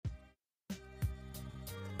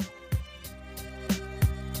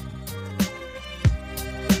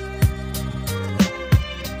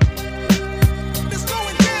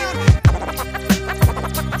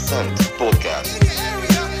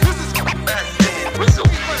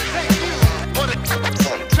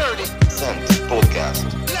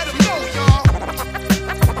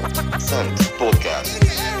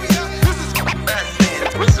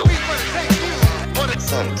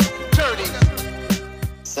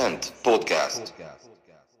Cent Podcast.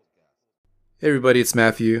 Hey everybody, it's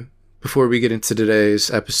Matthew. Before we get into today's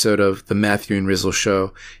episode of the Matthew and Rizzle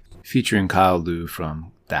Show, featuring Kyle Liu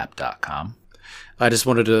from dap.com, I just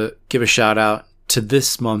wanted to give a shout out to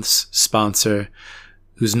this month's sponsor,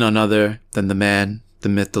 who's none other than the man, the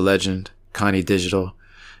myth, the legend, Connie Digital.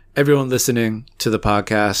 Everyone listening to the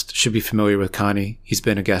podcast should be familiar with Connie. He's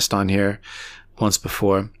been a guest on here once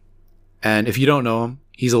before. And if you don't know him,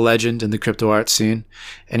 he's a legend in the crypto art scene,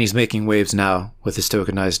 and he's making waves now with his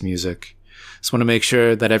tokenized music. Just want to make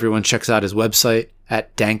sure that everyone checks out his website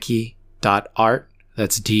at danky.art.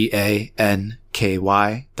 That's DANKY.art.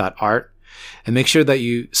 And make sure that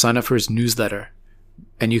you sign up for his newsletter.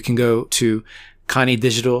 And you can go to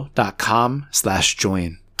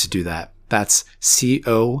conniedigital.com/join to do that. That's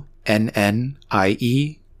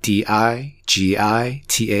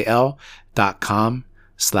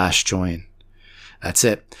CONNIEDIGITAL.com/join. That's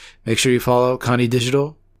it. Make sure you follow Connie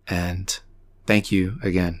Digital, and thank you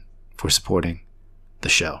again for supporting the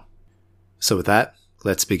show. So with that,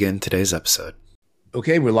 let's begin today's episode.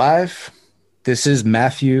 Okay, we're live. This is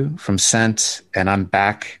Matthew from Cent, and I'm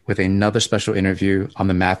back with another special interview on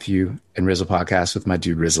the Matthew and Rizzle podcast with my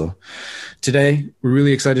dude Rizzle. Today, we're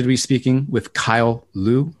really excited to be speaking with Kyle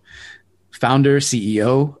Liu, founder,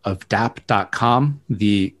 CEO of dap.com,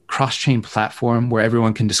 the cross-chain platform where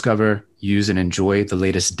everyone can discover, use, and enjoy the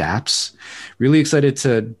latest dApps. Really excited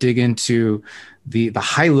to dig into the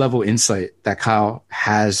high-level insight that Kyle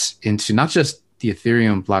has into not just the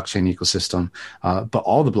Ethereum blockchain ecosystem, but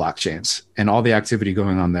all the blockchains and all the activity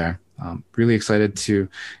going on there. Really excited to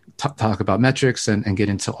talk about metrics and get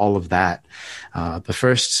into all of that. But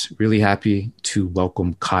first, really happy to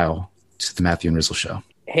welcome Kyle to the Matthew and Rizzle Show.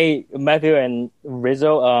 Hey, Matthew and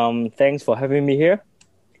Rizzle, thanks for having me here.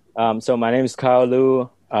 So my name is Kyle Liu.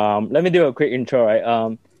 Let me do a quick intro, right?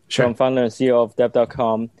 Sure. So I'm founder and CEO of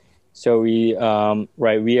dap.com. So we want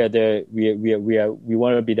to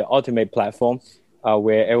be the ultimate platform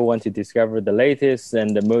where everyone to discover the latest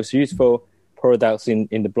and the most useful products in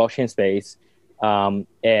the blockchain space.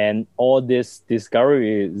 And all this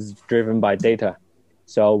discovery is driven by data.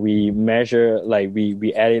 So we measure,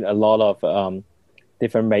 we added a lot of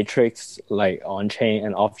different metrics like on-chain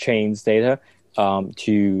and off-chain data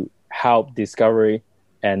to help discovery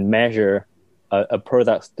and measure a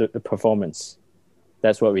product's performance.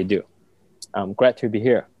 That's what we do. I'm glad to be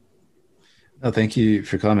here. Oh, thank you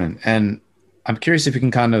for coming. And I'm curious if you can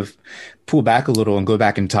kind of pull back a little and go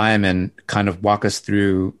back in time and kind of walk us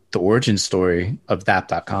through the origin story of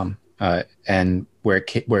dap.com and where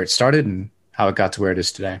it started and how it got to where it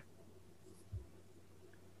is today.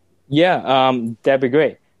 Yeah, that'd be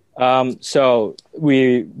great. So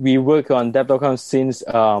we work on dap.com since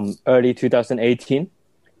early 2018.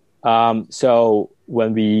 So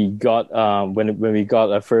when we got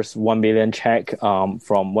our first 1 million check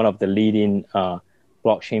from one of the leading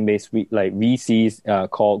blockchain-based VCs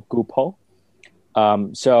called Grupo.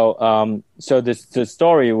 So the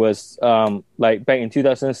story was back in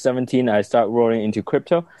 2017, I started rolling into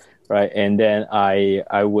crypto, right? And then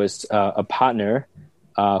I was a partner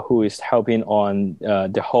who is helping on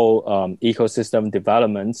the whole ecosystem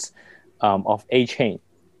developments of A-Chain.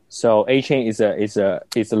 So A-Chain is a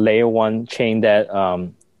layer one chain that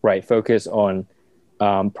focus on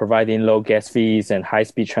providing low gas fees and high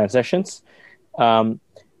speed transactions.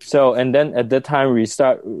 So and then at that time we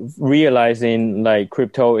start realizing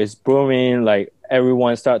crypto is booming,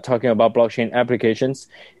 everyone start talking about blockchain applications,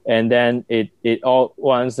 and then it all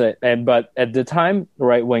once but at the time,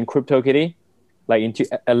 right, when CryptoKitty in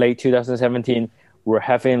late 2017, we're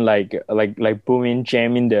having booming,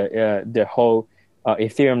 jamming the whole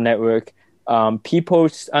Ethereum network.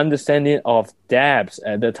 People's understanding of dApps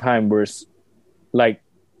at the time was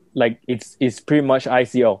it's pretty much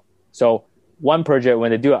ICO. So one project,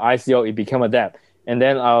 when they do an ICO, it became a dApp. And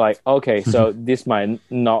then I was like, okay, so this might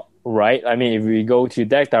not right. I mean, if we go to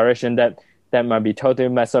that direction, that might be totally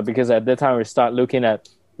messed up, because at that time we start looking at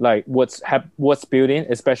what's building,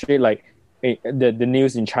 especially the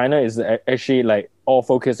news in China is actually all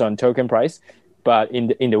focused on token price. But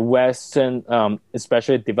in the Western,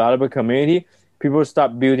 especially developer community, people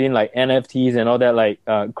start building NFTs and all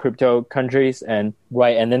that crypto countries, and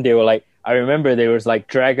then they were I remember there was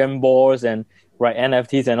Dragon Balls and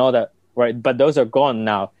NFTs and all that, right? But those are gone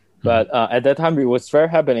now. But at that time, it was very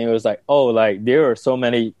happening. It was there are so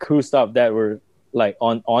many cool stuff that were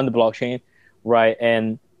on the blockchain, right?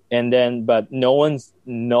 And then but no one's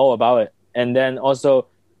know about it. And then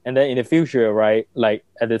in the future, right?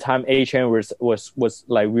 At the time, A-Chain was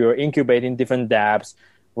we were incubating different dApps,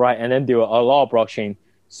 right? And then there were a lot of blockchain.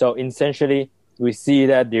 So essentially, we see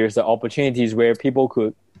that there's opportunities where people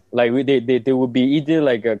could Like they would be either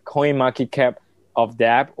like a coin market cap of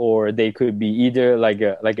dApp, or they could be either like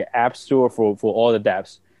an app store for all the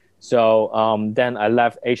dApps. So then I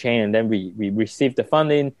left A-Chain, and then we received the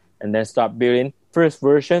funding and then start building. First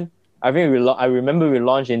version, I think I remember we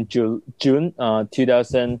launched in June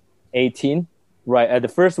 2018. Right, the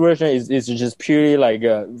first version is just purely like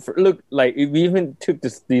look, like we even took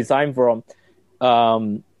this design from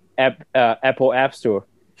Apple App Store.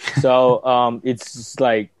 So it's just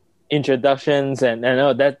like introductions and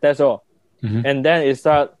that's all. Mm-hmm. And then it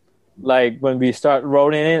start like when we start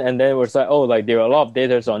rolling in, and then it was like, oh, like there are a lot of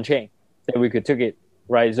data on chain that we could take it,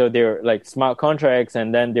 right? So there are like smart contracts,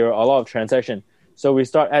 and then there are a lot of transactions. So we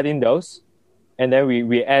start adding those, and then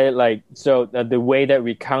we added like, so the way that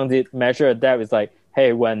we counted, measure that is like,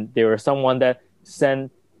 hey, when there was someone that send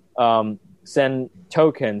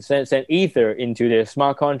tokens, send ether into their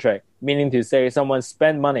smart contract, meaning to say someone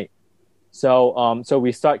spent money. So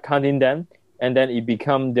we start counting them, and then it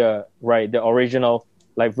become the original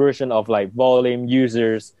like version of like volume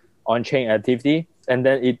users on chain activity, and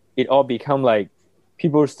then it all become like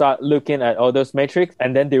people start looking at all those metrics,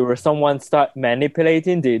 and then there was someone start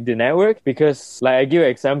manipulating the network, because like I give an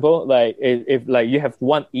example, like if like you have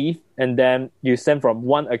one ETH and then you send from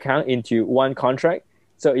one account into one contract,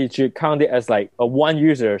 so it should count it as like a one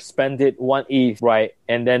user spent it one ETH, right?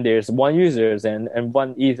 And then there's one users and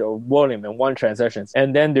one ETH of volume and one transactions.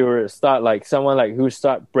 And then there will start like someone like who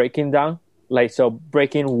start breaking down, like so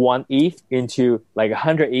breaking one ETH into like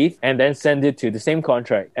 100 ETH and then send it to the same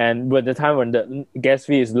contract. And by the time when the gas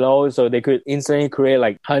fee is low, so they could instantly create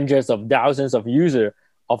like hundreds of thousands of users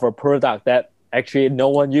of a product that actually no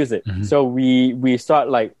one use it. Mm-hmm. So we start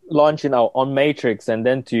like launching our own matrix, and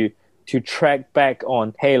then to track back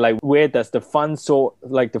on, hey, like where does the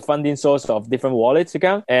funding source of different wallets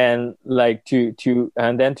account, and like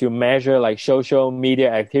and then to measure like social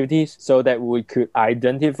media activities, so that we could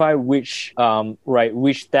identify which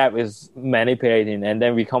dApp is manipulating, and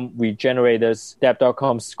then we generate this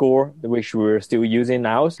dApp.com score, which we're still using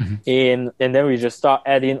now. Mm-hmm. And then we just start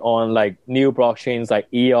adding on like new blockchains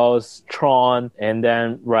like EOS, Tron, and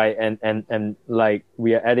then and like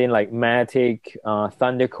we are adding like Matic,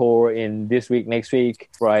 Thundercore in this week, next week,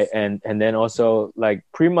 right? And then also like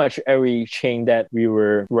pretty much every chain that we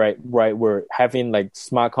were we're having like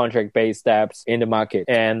smart contract based dApps in the market.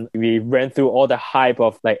 And we ran through all the hype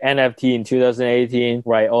of like NFT in 2018,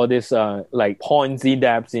 right? All this like Ponzi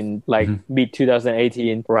dApps in like mid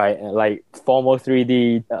 2018, right? And like Formal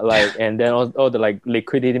 3D, like, and then all the like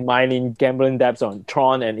liquidity mining gambling dApps on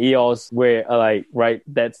Tron and EOS, where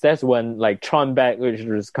that's when like Tron back, which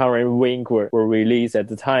was current Wink, were released at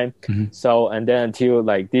the time. Mm-hmm. So and then until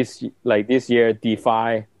like this year,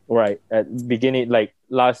 DeFi, right? At beginning, like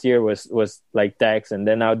last year was like DEX, and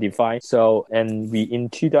then now DeFi. So and we in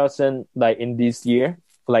 2000, like in this year,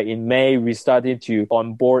 like in May, we started to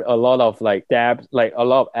onboard a lot of like dApps, like a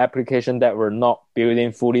lot of applications that were not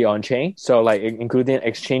building fully on chain. So like including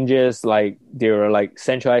exchanges, like there are like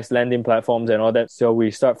centralized lending platforms and all that. So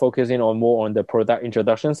we start focusing on more on the product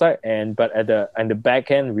introduction side, but at the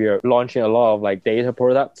back end, we are launching a lot of like data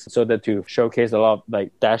products, so that to showcase a lot of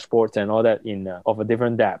like dashboards and all that of a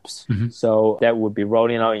different dApps. Mm-hmm. So that would be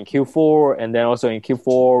rolling out in Q4, and then also in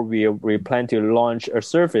Q4 we plan to launch a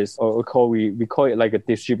service, or we call it like a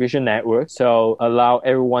distribution network. So allow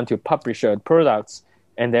everyone to publish products,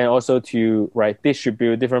 and then also to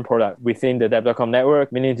distribute different products within the dApp.com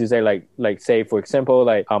network, meaning to say like say for example,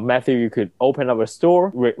 like Matthew, you could open up a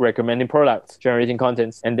store recommending products, generating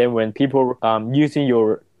contents, and then when people using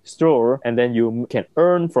your store, and then you can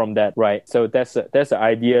earn from that, right? So that's the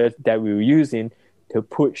idea that we were using to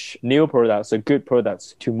push new products or good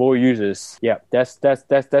products to more users. Yeah, that's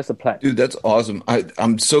the plan. Dude, that's awesome.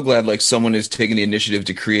 I'm so glad like someone is taking the initiative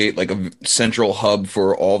to create like a central hub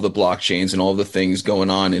for all the blockchains and all the things going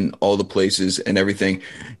on in all the places and everything.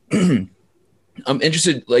 I'm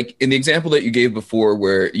interested, like in the example that you gave before,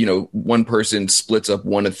 where one person splits up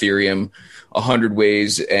one Ethereum 100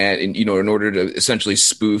 ways, and in order to essentially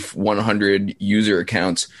spoof 100 user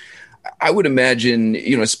accounts. I would imagine,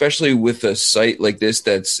 especially with a site like this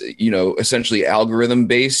that's, essentially algorithm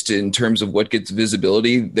based in terms of what gets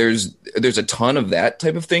visibility, there's a ton of that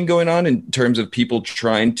type of thing going on in terms of people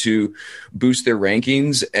trying to boost their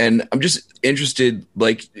rankings. And I'm just interested,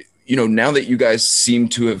 like, now that you guys seem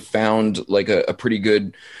to have found like a pretty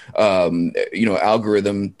good,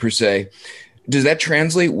 algorithm per se, does that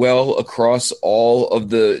translate well across all of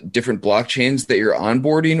the different blockchains that you're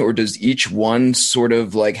onboarding, or does each one sort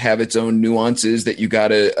of like have its own nuances that you got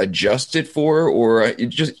to adjust it for? Or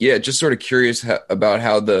just sort of curious about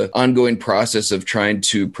how the ongoing process of trying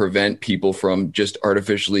to prevent people from just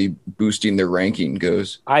artificially boosting their ranking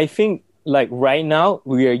goes. I think like right now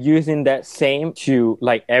we are using that same to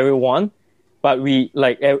like everyone, but we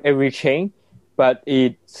like every chain, but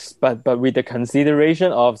with the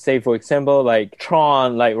consideration of, say, for example, like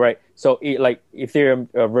Tron, like, right, so like Ethereum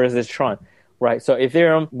versus Tron, right? So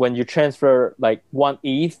Ethereum, when you transfer like 1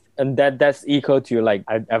 ETH, and that's equal to like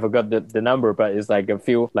I forgot the number, but it's like a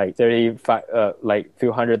few like 35 like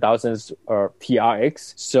few hundred thousands or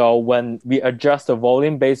TRX. So when we adjust the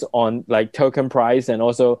volume based on like token price,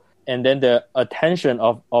 and then the attention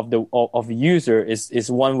of the user is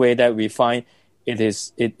one way that we find it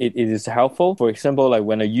is helpful. For example, like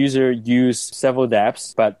when a user use several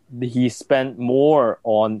dApps, but he spent more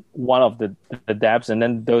on one of the dApps, and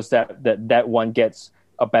then that one gets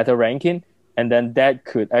a better ranking, and then that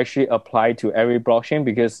could actually apply to every blockchain,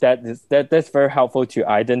 because that's very helpful to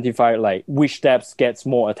identify like which dApps gets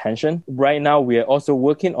more attention. Right now, we are also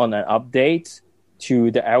working on an update to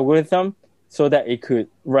the algorithm, so that it could,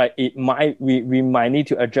 right, we might need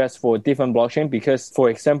to adjust for different blockchain, because, for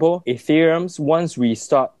example, Ethereum's, once we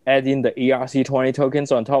start adding the ERC20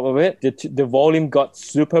 tokens on top of it, the volume got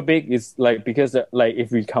super big. It's like, because like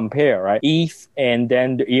if we compare, right, ETH and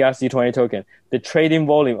then the ERC20 token, the trading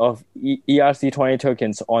volume of ERC20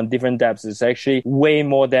 tokens on different dApps is actually way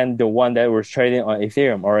more than the one that was trading on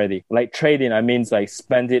Ethereum already. Like trading, I mean, like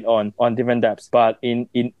spend it on different dApps. But in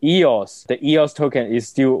EOS, the EOS token is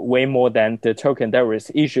still way more than the token that was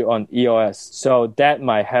issued on EOS. So that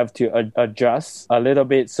might have to adjust a little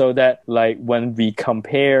bit, so that like when we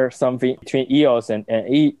compare something between EOS and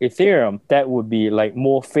Ethereum, that would be like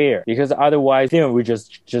more fair, because otherwise Ethereum will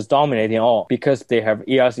just dominating all, because they have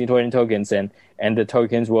ERC20 tokens and the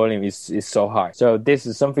tokens volume is so high. So this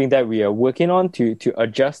is something that we are working on to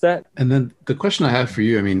adjust that. And then the question I have for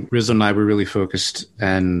you, I mean, Rizzle and I were really focused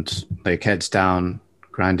and like heads down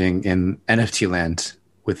grinding in NFT land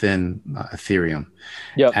within Ethereum.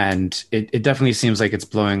 Yep. And it definitely seems like it's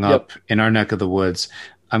blowing up in our neck of the woods.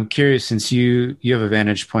 I'm curious, since you have a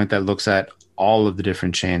vantage point that looks at all of the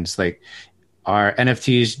different chains, like, are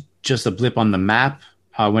NFTs just a blip on the map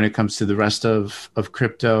when it comes to the rest of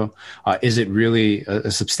crypto? Is it really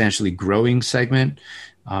a substantially growing segment?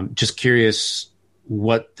 Just curious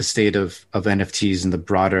what the state of NFTs in the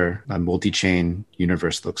broader multi-chain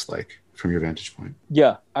universe looks like from your vantage point.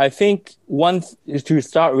 Yeah, I think to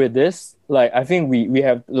start with this, like, I think we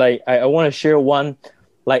have, like, I want to share one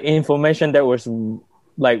like information that was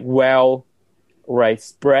like well, right,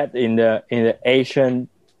 spread in the Asian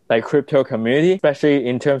like crypto community, especially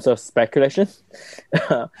in terms of speculation.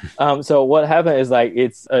 So what happened is, like,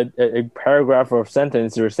 it's a paragraph or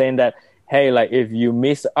sentence you're saying that, hey, like, if you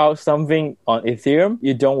miss out something on Ethereum,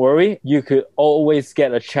 you don't worry, you could always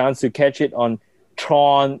get a chance to catch it on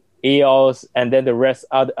Tron, EOS, and then the rest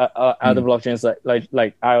other blockchains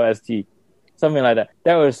like IOST, something like that.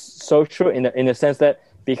 That was so true in the sense that,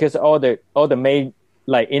 because all the main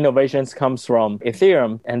like innovations comes from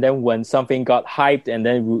Ethereum, and then when something got hyped, and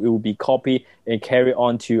then it will be copied and carried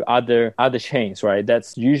on to other chains, right?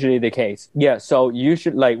 That's usually the case. Yeah, so you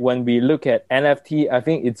should, like, when we look at NFT, I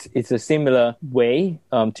think it's a similar way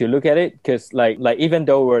to look at it, because like even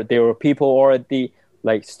though there were people already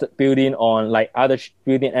like building on like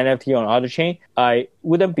building NFT on other chain, I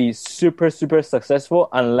wouldn't be super successful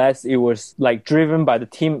unless it was like driven by the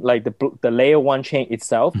team, like the layer one chain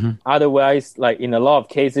itself. Mm-hmm. Otherwise, like in a lot of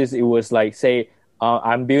cases, it was like, say,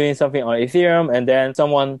 I'm building something on Ethereum, and then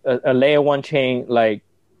someone, a layer one chain, like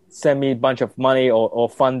send me a bunch of money or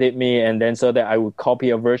funded me, and then so that I would copy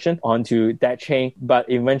a version onto that chain, but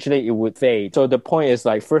eventually it would fade. So the point is,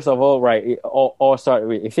 like, first of all, right, it all started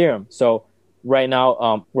with Ethereum. So right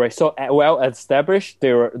now, right, so well established,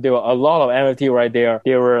 there were a lot of NFT right there.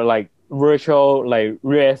 There were like virtual like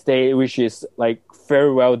real estate, which is like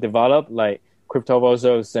very well developed, like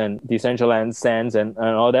Cryptovosos and Decentralized Sands and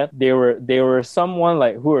all that. There were someone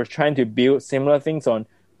like who were trying to build similar things on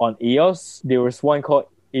EOS. There was one called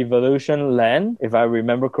Evolution Land, if I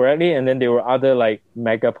remember correctly, and then there were other like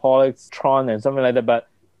Megapolix, Tron, and something like that. But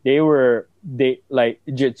they like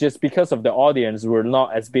just because of the audience were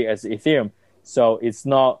not as big as Ethereum. So it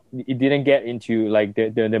didn't get into like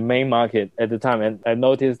the main market at the time. And I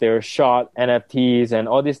noticed there were short NFTs and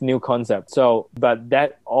all these new concepts. So, but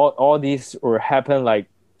that all these were happen like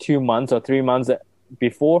 2 months or 3 months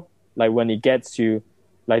before, like when it gets to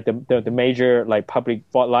like the major like public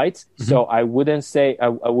spotlights. Mm-hmm. So I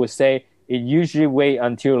would say it usually wait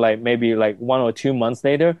until like maybe like 1 or 2 months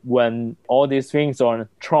later when all these things on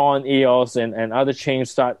Tron, EOS, and other chains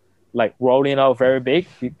start like rolling out very big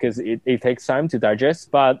because it takes time to digest.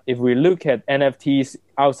 But if we look at NFTs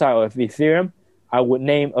outside of Ethereum, I would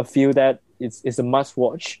name a few that it's a must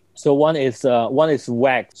watch. So one is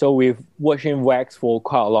Wax. So we've watching Wax for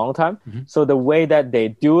quite a long time. So the way that they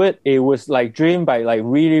do it, it was like driven by like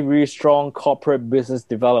really, really strong corporate business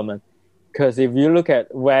development. Because if you look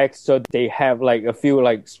at Wax, so they have like a few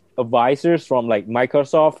like advisors from like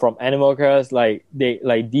Microsoft, from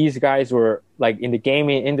Animalcast, these guys were like in the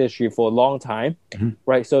gaming industry for a long time,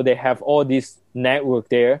 right? So they have all this network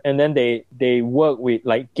there, and then they work with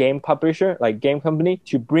like game publisher, like game company,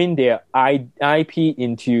 to bring their IP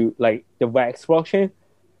into like the Wax blockchain.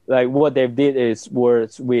 Like what they did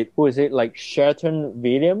was with who is it, like Shelton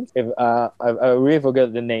Williams, if I really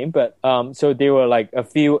forget the name, but so there were like a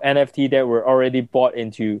few NFT that were already bought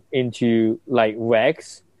into like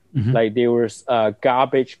Wax. Like there was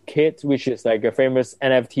Garbage Kit, which is like a famous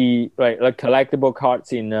NFT, right, like collectible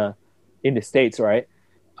cards in the States, right?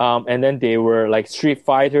 And then they were like Street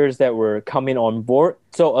Fighters that were coming on board.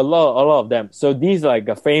 So a lot of them. So these are like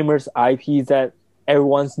a famous IPs that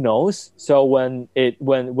everyone knows. So when they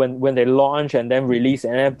launch and then release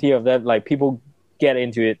an NFT of that, like people get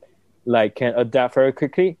into it, like can adapt very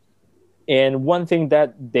quickly. And one thing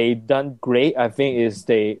that they done great, I think, is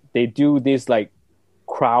they do this like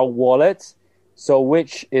crowd wallets. So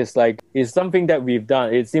which is something that we've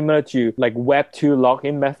done. It's similar to like Web2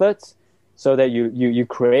 login methods, so that you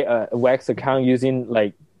create a Wax account using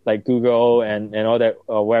like Google and all that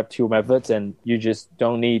Web2 methods, and you just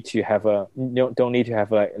don't need to have like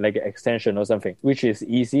an extension or something, which is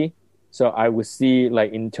easy. So I would see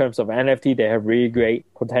like in terms of NFT, they have really great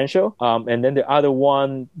potential. And then the other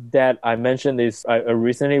one that I mentioned is I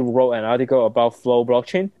recently wrote an article about Flow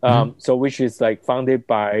blockchain. So which is like founded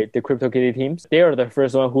by the CryptoKitty teams. They are the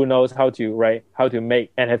first one who knows how to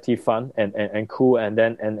make NFT fun and cool, and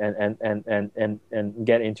then and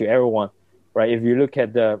get into everyone. Right. If you look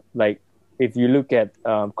at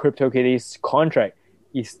CryptoKitty's contract,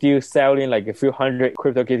 it's still selling like a few hundred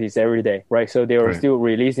CryptoKitties every day. Right. So they were still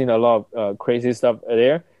releasing a lot of crazy stuff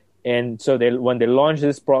there. And so when they launch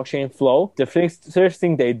this blockchain Flow, the first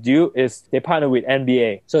thing they do is they partner with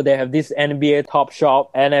NBA. So they have this NBA Top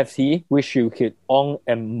Shot NFT, which you could own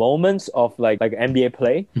at moments of like NBA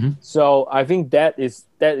play. So I think that is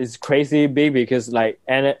crazy big, because like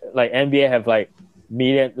NBA have like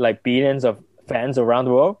billions of fans around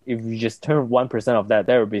the world. If you just turn 1% of that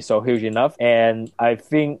would be so huge enough. And I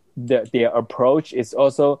think that their approach is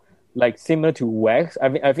also like similar to Wax.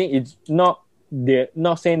 I think it's not, they're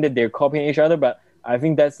not saying that they're copying each other, but I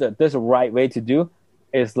think that's the right way to do.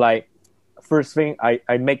 Is like, first thing, I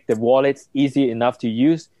make the wallets easy enough to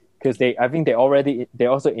use, because they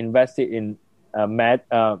also invested in Magic,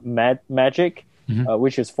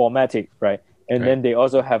 which is Formatic, right? And then they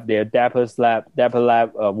also have their Dapper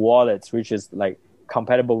Lab wallets, which is like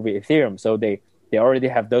compatible with Ethereum. So they already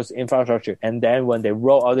have those infrastructure. And then when they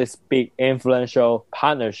roll out this big influential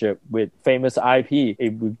partnership with famous IP,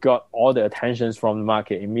 it got all the attentions from the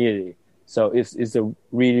market immediately. So it's a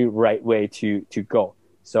really right way to go.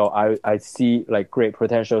 So I see like great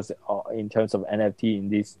potentials in terms of NFT in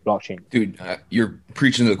this blockchain. Dude, you're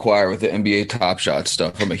preaching to the choir with the NBA Top Shot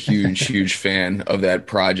stuff. I'm a huge fan of that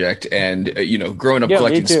project. And, growing up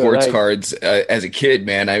collecting sports cards as a kid,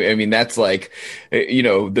 man, I mean, that's like,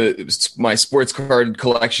 my sports card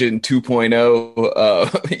collection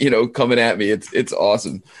 2.0, coming at me. It's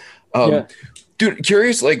awesome. Dude,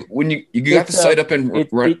 curious, like when you got the site up and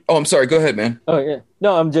run. Oh, I'm sorry. Go ahead, man. Oh yeah.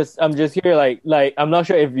 No, I'm just here like I'm not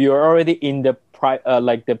sure if you're already in the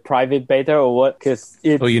the private beta or what, because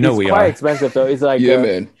it's quite expensive though. It's like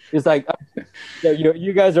man. It's like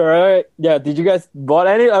you guys are alright. Yeah. Did you guys bought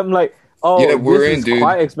any? I'm like, we're this in, is dude.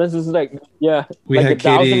 Quite expensive. It's like we had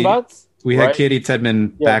 $1,000. We had Katie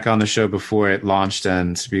Tedman back on the show before it launched,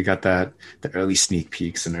 and we got the early sneak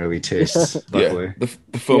peeks and early tastes. The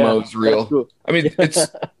FOMO is real. Cool. I mean,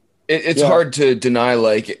 it's hard to deny,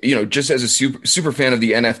 like, just as a super fan of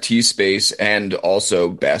the NFT space and also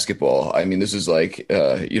basketball. I mean, this is like,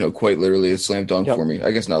 quite literally a slam dunk for me.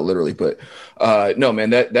 I guess not literally, but no,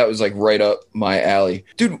 man, that was like right up my alley,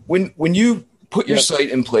 dude. When you put your site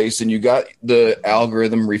in place and you got the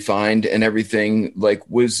algorithm refined and everything, like,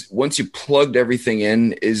 once you plugged everything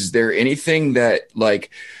in, is there anything that like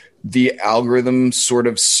the algorithm sort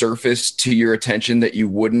of surfaced to your attention that you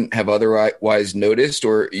wouldn't have otherwise noticed?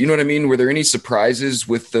 Or, you know what I mean? Were there any surprises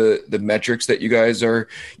with the metrics that you guys are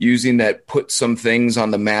using that put some things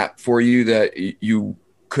on the map for you that you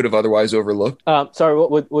could have otherwise overlooked? Sorry,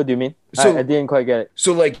 what do you mean? I So didn't quite get it.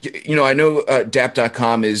 So, like, I know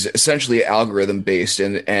Dapp.com is essentially algorithm based,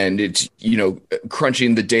 and it's,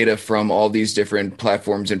 crunching the data from all these different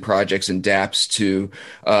platforms and projects and dApps to,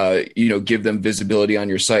 give them visibility on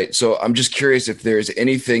your site. So I'm just curious if there's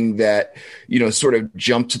anything that, sort of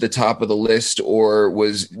jumped to the top of the list or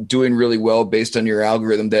was doing really well based on your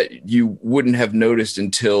algorithm that you wouldn't have noticed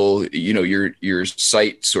until, your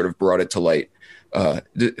site sort of brought it to light.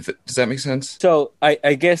 Does that make sense? So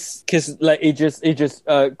I guess because like it just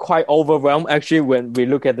quite overwhelmed actually when we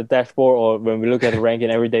look at the dashboard or when we look at the ranking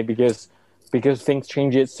every day because things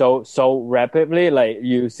change it so rapidly. Like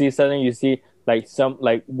suddenly you see like some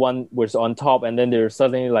like one was on top and then there's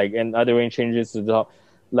suddenly like another range changes to the top.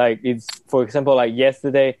 Like it's, for example, like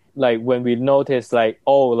yesterday, like when we noticed like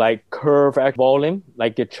like curve volume,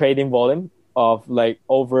 like the trading volume of like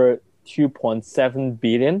over 2.7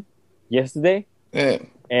 billion yesterday. Yeah.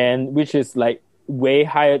 And which is like way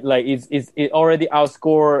higher, like it already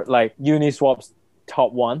outscored like Uniswap's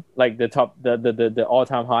top one, like the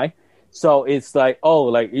all-time high. So it's like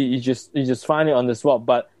like you just find it on the swap.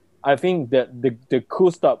 But I think that the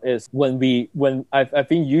cool stuff is when I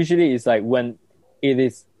think usually it's like when it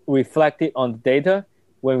is reflected on the data,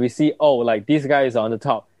 when we see like this guy is on the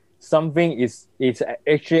top, something is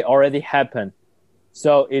actually already happened.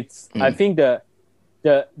 So it's I think the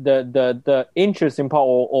interesting part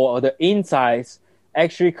or the insights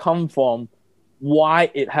actually come from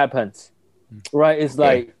why it happens, right? It's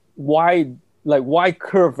like why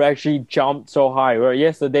curve actually jumped so high, right?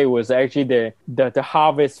 Yesterday was actually the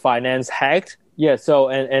Harvest Finance hacked. Yeah, so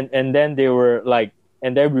and then they were like,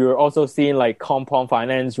 and then we were also seeing like Compound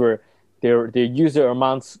Finance where their user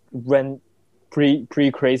amounts went pretty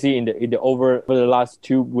crazy in the over for the last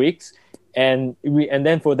 2 weeks, and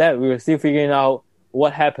then for that we were still figuring out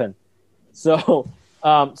what happened. So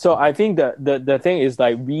so I think the thing is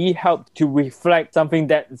like we help to reflect something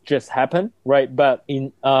that just happened, right? But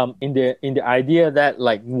in the idea that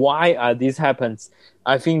like why are these happens,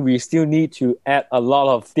 I think we still need to add a lot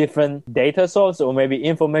of different data source or maybe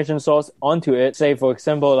information source onto it. Say for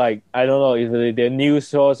example, like I don't know if they're news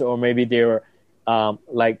source or maybe they're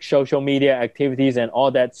like social media activities and all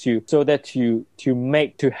that to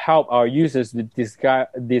help our users to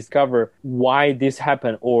discover why this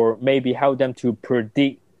happened, or maybe help them to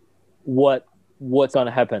predict what's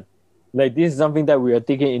gonna happen. Like this is something that we are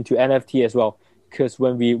digging into NFT as well, because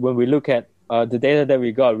when we look at the data that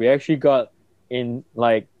we actually got in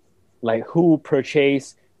like who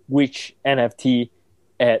purchased which NFT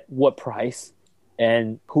at what price,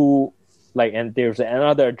 and who and there's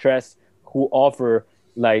another address who offer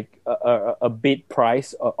like a bid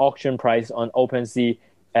price or auction price on OpenSea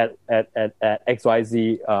at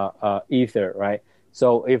XYZ Ether, right?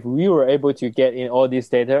 So if we were able to get in all this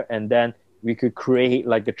data and then we could create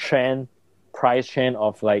like a price chain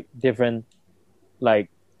of like different like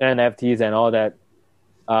NFTs and all that,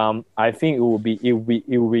 I think it will be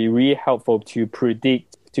really helpful to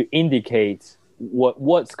predict, to indicate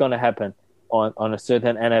what's gonna happen on a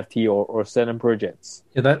certain NFT or certain projects.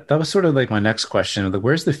 Yeah, that was sort of like my next question. Like,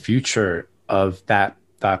 where's the future of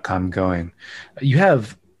that.com going? You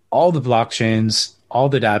have all the blockchains, all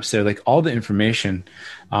the dApps there, like all the information.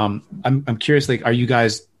 I'm curious, like, are you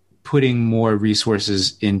guys putting more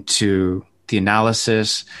resources into the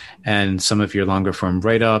analysis and some of your longer form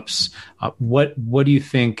write-ups? What do you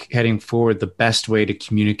think heading forward the best way to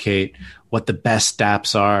communicate what the best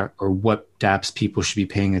dApps are, or what dApps people should be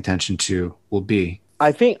paying attention to will be?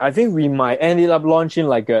 I think we might end up launching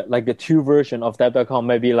like a two version of that.com,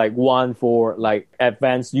 maybe like one for like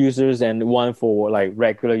advanced users and one for like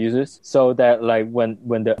regular users, so that like when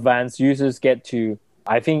the advanced users get to,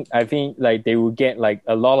 I think like they will get like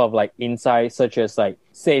a lot of like insights, such as like,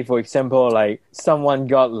 say for example, like someone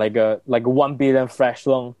got like a 1 billion flash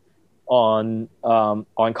loan on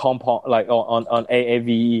compound, like on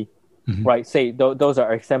AAVE. Mm-hmm. Right, say those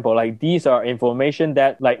are example. Like these are information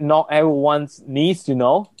that like not everyone needs to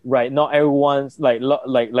know, right? Not everyone's like a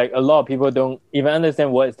lot of people don't even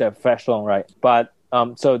understand what is the flash loan, right? But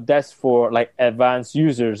so that's for like advanced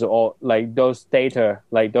users, or like those data,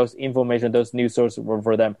 like those information, those news sources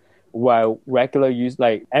for them. While regular use,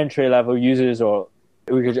 like entry level users, or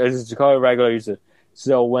we could just call it regular users.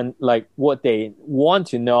 So when like what they want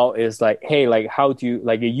to know is like, hey, like how do you,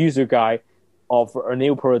 like a user guide of a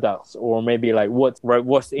new product, or maybe like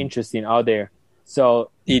what's interesting out there. So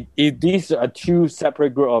these are two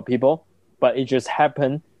separate group of people, but it just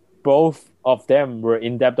happened both of them were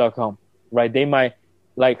in dev.com, right? They might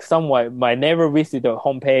like someone might never visit the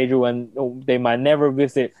homepage, when they might never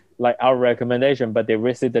visit like our recommendation, but they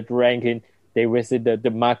visit the ranking, they visit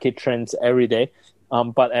the market trends every day.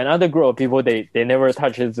 But another group of people, they never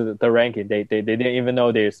touch the ranking. They didn't even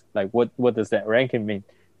know there's like what does that ranking mean.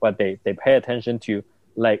 But they pay attention to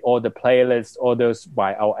like all the playlists, all those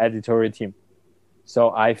by our editorial team.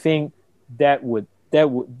 So I think that would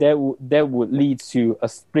lead to a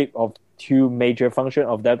split of two major functions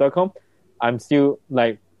of that.com.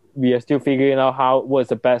 We are still figuring out what's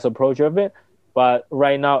the best approach of it. But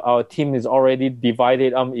right now our team is already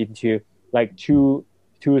divided into like two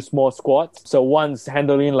small squads. So one's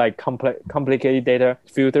handling like complicated data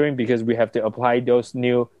filtering, because we have to apply those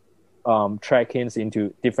new trackings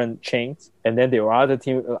into different chains. And then the other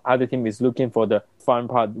team is looking for the fun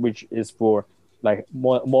part, which is for like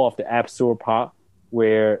more of the app store part,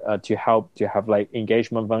 where to help to have like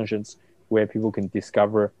engagement functions where people can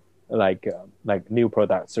discover like new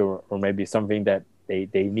products or maybe something that they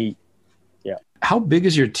need. Yeah. How big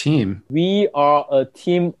is your team? We are a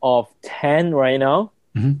team of 10 right now.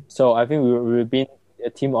 Mm-hmm. So I think we've been a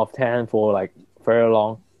team of 10 for like very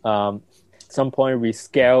long. Some point we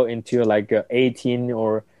scale into like 18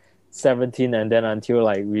 or 17, and then until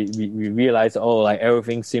like we realize, like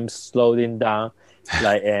everything seems slowing down,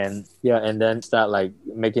 like and then start like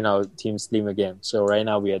making our team slim again. So right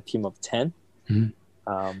now we are a team of 10.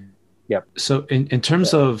 Mm-hmm. So in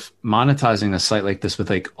terms of monetizing a site like this with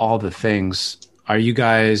like all the things, are you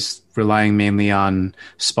guys relying mainly on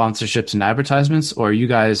sponsorships and advertisements, or are you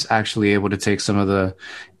guys actually able to take some of the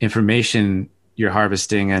information you're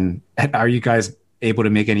harvesting and are you guys able to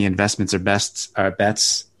make any investments or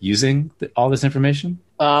bets using all this information?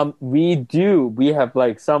 We do. We have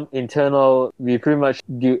like some internal, we pretty much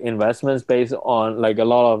do investments based on like a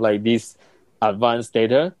lot of like these advanced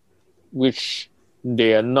data, which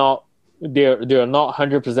they're not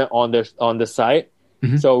 100% on the site.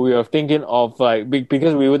 Mm-hmm. So we are thinking of like,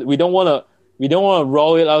 because we don't want to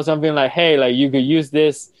roll it out something like, hey, like you could use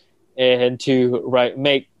this and to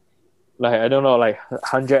make like, I don't know, like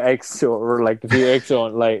 100x or like 3x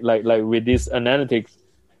on like with this analytics,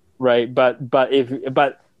 right? But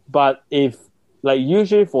if like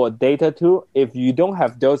usually for data tool, if you don't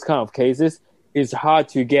have those kind of cases, it's hard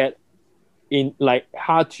to get in, like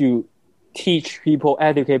hard to teach people,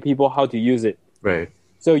 educate people how to use it. Right.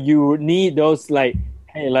 So you need those like,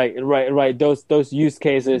 hey, like right those use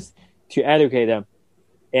cases to educate them,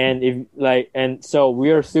 and so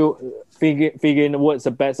we are still figuring what's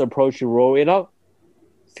the best approach to roll it out.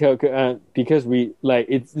 Because we like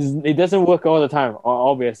it doesn't work all the time,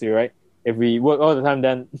 obviously, right? If we work all the time,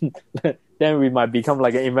 then then we might become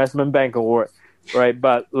like an investment bank or right.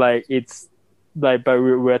 But like it's like, but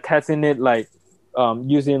we're testing it like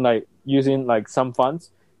using like some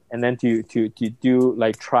funds, and then to do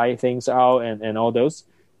like try things out and all those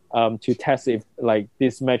to test if like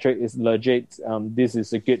this metric is legit. This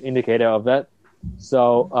is a good indicator of that.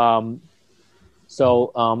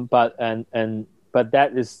 But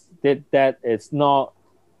that is not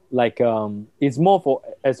like it's more for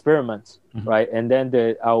experiments, mm-hmm. right? And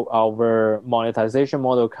then our monetization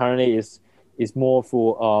model currently is more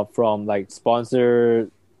for from like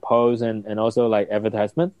sponsored posts and also like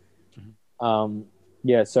advertisement.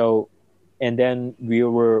 Mm-hmm. So and then we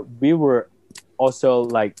were also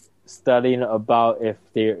like studying about if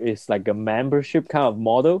there is like a membership kind of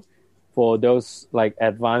model for those like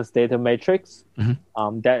advanced data matrix.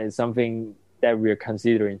 Mm-hmm. That is something that we're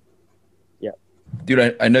considering. Yeah.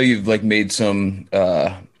 Dude, I know you've like made some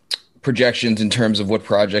projections in terms of what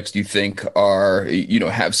projects you think are,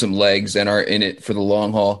 have some legs and are in it for the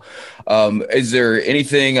long haul. Is there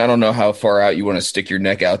anything, I don't know how far out you want to stick your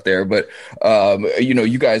neck out there, but,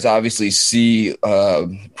 you guys obviously see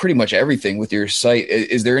pretty much everything with your site.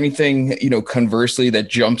 Is there anything, conversely that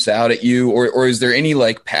jumps out at you, or is there any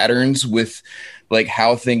like patterns with like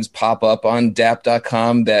how things pop up on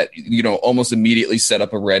DApp.com that, almost immediately set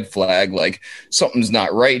up a red flag, like something's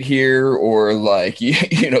not right here, or like,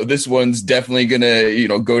 this one's definitely going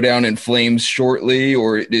to, go down in flames shortly,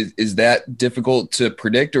 or is that difficult to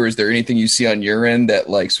predict, or is there anything you see on your end that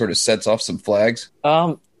like sort of sets off some flags?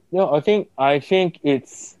 No, I think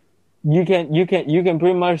it's, you can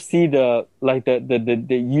pretty much see the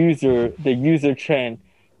user trend.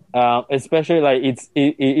 Especially like it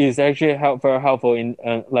is actually very helpful in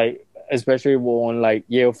like especially on like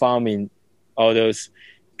yield farming, all those,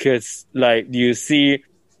 because like you see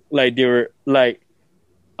like there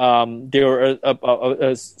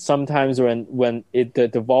are sometimes when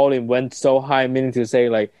the volume went so high, meaning to say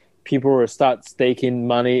like people will start staking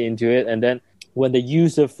money into it, and then when the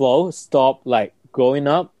user flow stop like going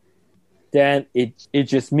up, then it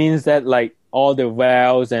just means that like all the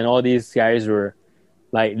whales and all these guys were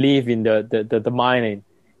like live in the mining.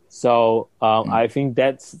 So I think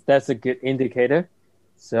that's a good indicator.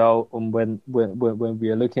 So when we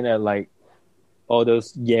are looking at like all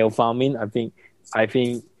those Yale farming, I think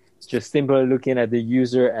just simply looking at the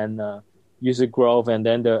user and user growth, and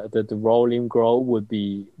then the volume growth would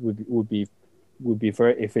be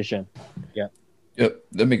very efficient. Yeah. Yep,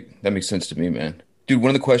 that makes sense to me, man. Dude, one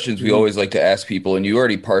of the questions we always like to ask people, and you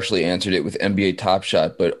already partially answered it with NBA Top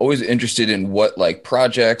Shot, but always interested in what like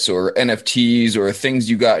projects or NFTs or things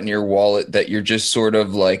you got in your wallet that you're just sort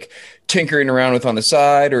of like tinkering around with on the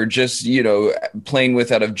side, or just, you know, playing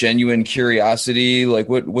with out of genuine curiosity. Like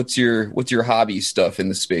what's your hobby stuff in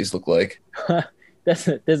the space look like? That's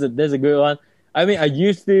a good one. I mean, I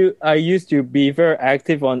used to be very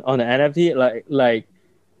active on the NFT. Like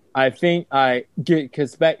I think I get,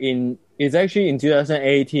 because it's actually in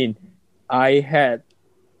 2018, I had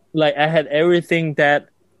everything that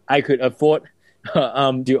I could afford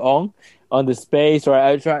to own on the space. Or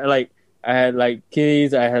I tried, like I had like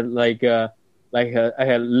keys, I had I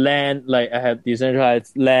had land, like I had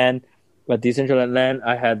decentralized land, but decentralized land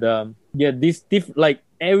I had like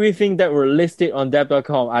everything that were listed on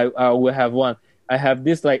Dap.com. I will have one. I have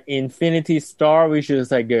this like Infinity Star, which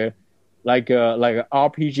is like a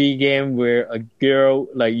RPG game where a girl,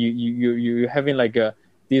 like you having like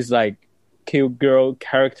these like cute girl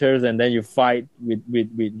characters, and then you fight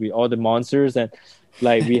with all the monsters. And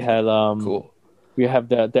like we had Cool. we have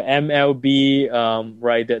the MLB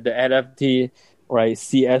right, the NFT, right,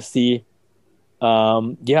 CSC.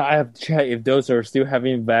 Yeah, I have to check if those are still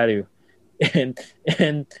having value. and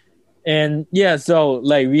and yeah, so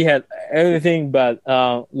like we had everything, but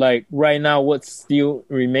like right now what's still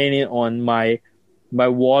remaining on my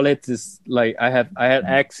wallet is like I had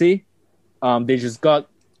Axie. They just got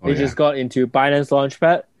into Binance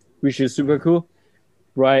Launchpad, which is super cool,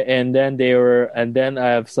 right? And then I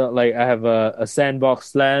have some, like I have a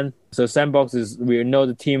Sandbox land. So Sandbox is, we know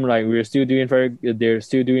the team, like they're still doing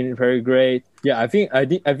very great. Yeah, I think I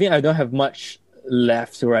don't have much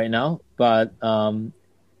left right now, but and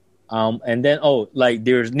then like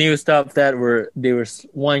there's new stuff there was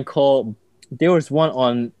one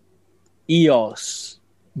on EOS.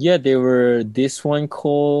 Yeah, there were this one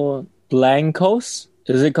called Blancos.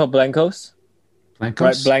 Is it called Blancos?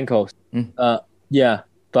 Blancos? Right, Blancos. Yeah,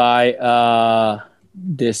 by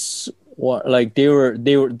this one, like they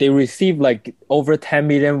received like over 10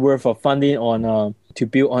 million worth of funding on to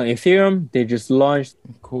build on Ethereum. They just launched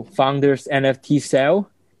Founders NFT sale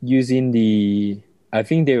using the, I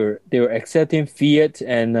think they were accepting fiat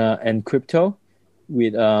and crypto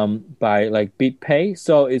with by like BitPay.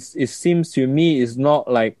 So it seems to me it's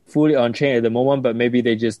not like fully on chain at the moment, but maybe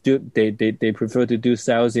they just they prefer to do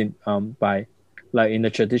sales in by like in a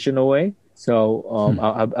traditional way. So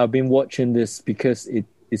I've been watching this because it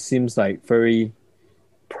seems like very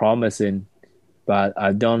promising, but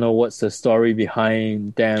I don't know what's the story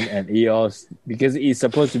behind them and EOS, because it's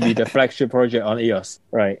supposed to be the flagship project on EOS,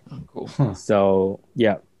 right? Cool. So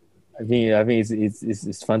yeah, I think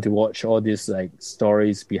it's fun to watch all these like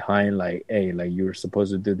stories behind, like, hey, like you were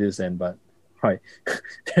supposed to do this, and but right,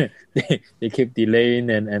 they keep delaying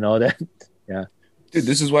and all that. Yeah. Dude,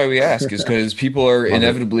 this is why we ask, is because people are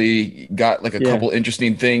inevitably got like a couple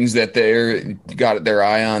interesting things that they're got their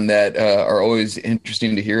eye on that are always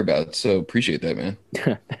interesting to hear about. So appreciate that, man.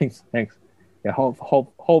 Thanks. Yeah,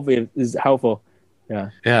 hope it is helpful.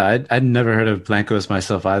 Yeah, I'd never heard of Blancos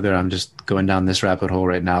myself either. I'm just going down this rabbit hole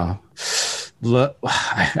right now. Look,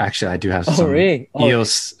 actually, I do have some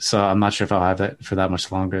EOS, so I'm not sure if I'll have that for that much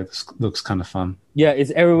longer. This looks kind of fun. Yeah,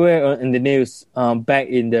 it's everywhere in the news. Back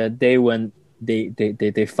in the day when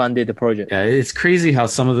they funded the project. Yeah, it's crazy how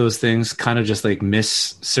some of those things kind of just like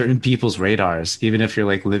miss certain people's radars, even if you're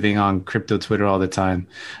like living on crypto Twitter all the time.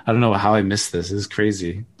 I don't know how I missed this. It's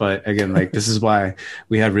crazy. But again, like this is why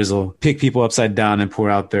we have Rizzle pick people upside down and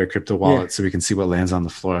pour out their crypto wallet so we can see what lands on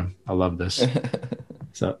the floor. I love this.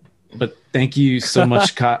 So, but thank you so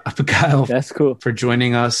much, Kyle. That's cool. For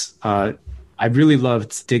joining us. I really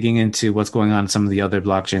loved digging into what's going on in some of the other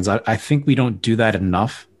blockchains. I think we don't do that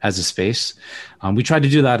enough as a space. We tried to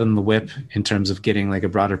do that on the whip in terms of getting like a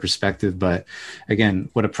broader perspective. But again,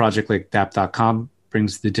 what a project like Dap.com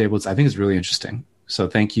brings to the table, I think is really interesting. So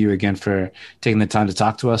thank you again for taking the time to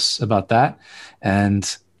talk to us about that,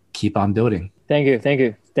 and keep on building. Thank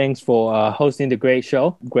you. Thanks for hosting the great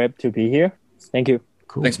show. Great to be here. Thank you.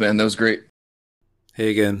 Cool. Thanks, man. That was great.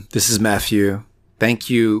 Hey again, this is Matthew.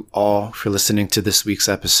 Thank you all for listening to this week's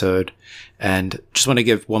episode. And just want to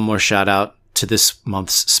give one more shout out to this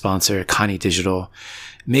month's sponsor, Connie Digital.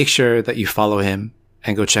 Make sure that you follow him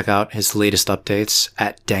and go check out his latest updates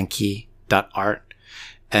at danky.art.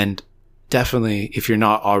 And definitely, if you're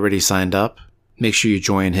not already signed up, make sure you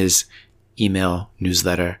join his email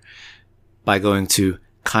newsletter by going to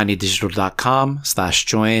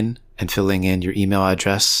conniedigital.com/join and filling in your email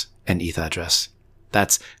address and ETH address.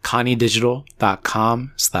 That's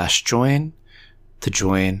conniedigital.com/join to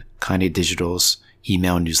join Connie Digital's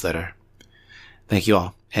email newsletter. Thank you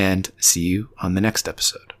all, and see you on the next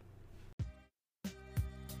episode.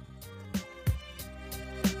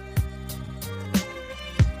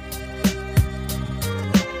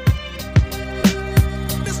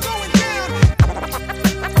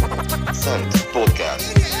 Cent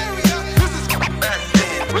Podcast.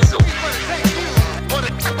 Rizzle.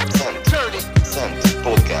 Cent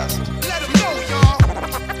Podcast.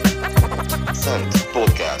 Cent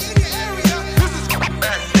Podcast.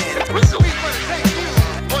 Rizzle.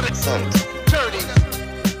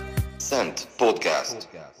 Cent Podcast.